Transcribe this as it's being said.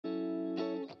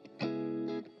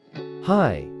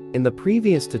Hi, in the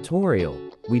previous tutorial,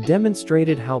 we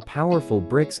demonstrated how powerful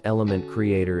Bricks Element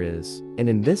Creator is, and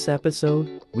in this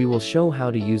episode, we will show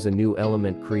how to use a new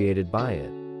element created by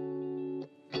it.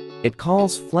 It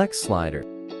calls Flexslider.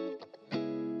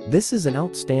 This is an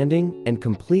outstanding and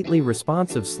completely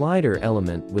responsive slider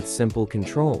element with simple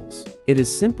controls. It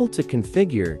is simple to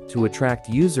configure to attract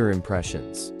user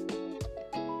impressions.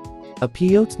 A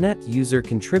Piotnet user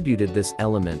contributed this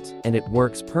element, and it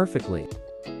works perfectly.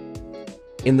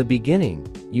 In the beginning,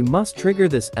 you must trigger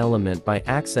this element by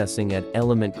accessing at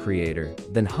Element Creator,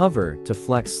 then hover to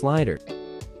Flexslider.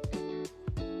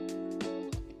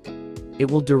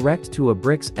 It will direct to a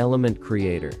Bricks Element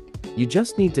Creator. You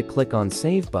just need to click on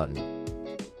Save button.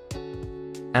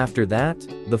 After that,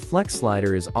 the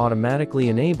Flexslider is automatically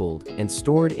enabled and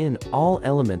stored in All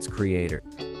Elements Creator.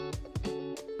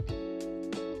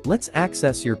 Let's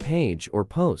access your page or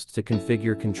post to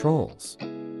configure controls.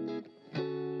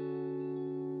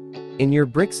 In your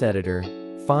Bricks editor,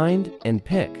 find and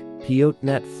pick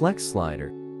Piotnet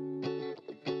Flexslider.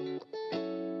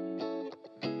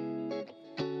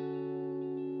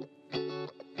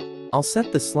 I'll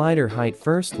set the slider height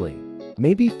firstly,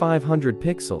 maybe 500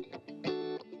 pixels.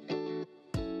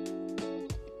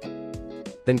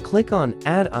 Then click on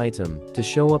Add Item to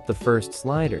show up the first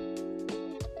slider.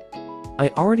 I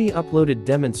already uploaded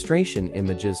demonstration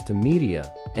images to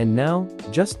Media, and now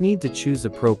just need to choose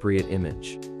appropriate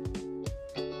image.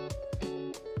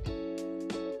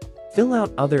 Fill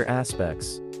out other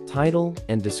aspects, title,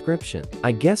 and description.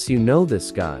 I guess you know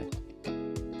this guy.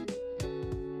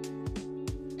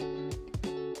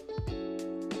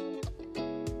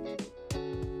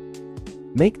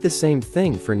 Make the same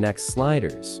thing for next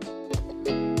sliders.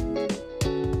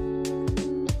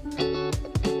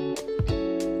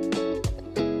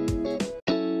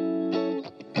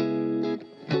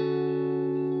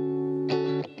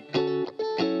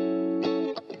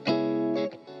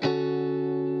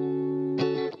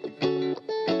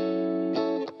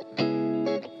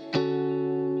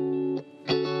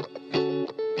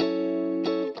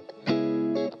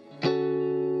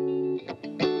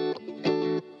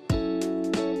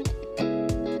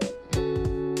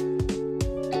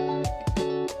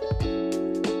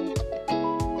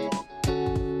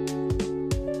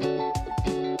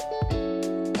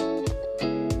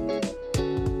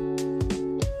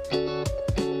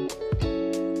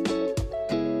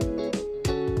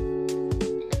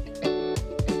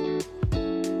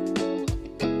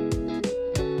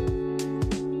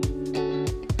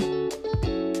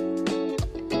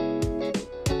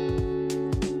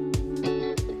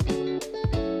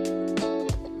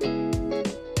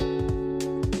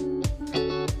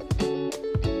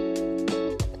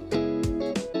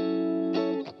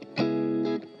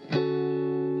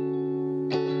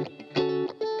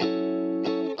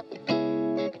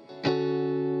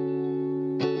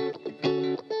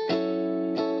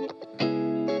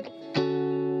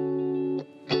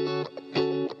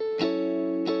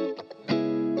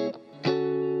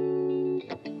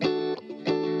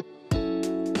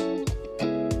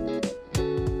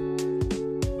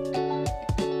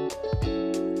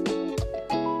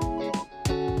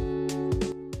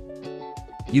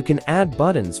 You can add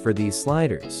buttons for these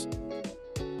sliders.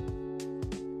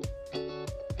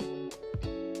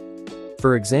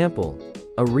 For example,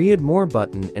 a Read More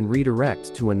button and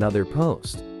redirect to another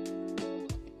post.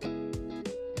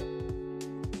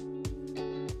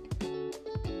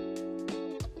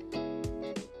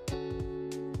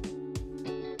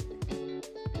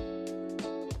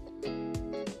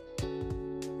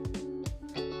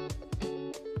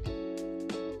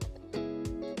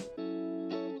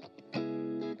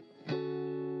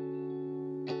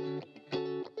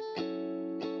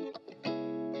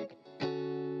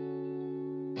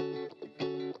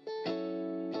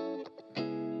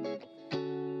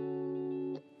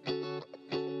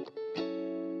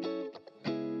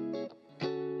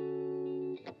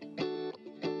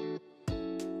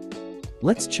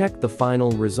 Let's check the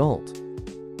final result.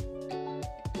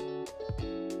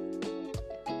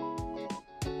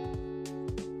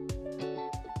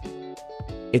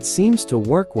 It seems to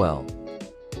work well.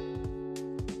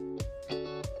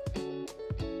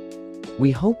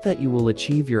 We hope that you will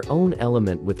achieve your own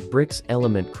element with Bricks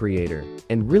Element Creator,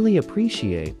 and really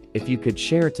appreciate if you could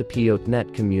share to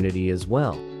Piotnet community as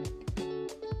well.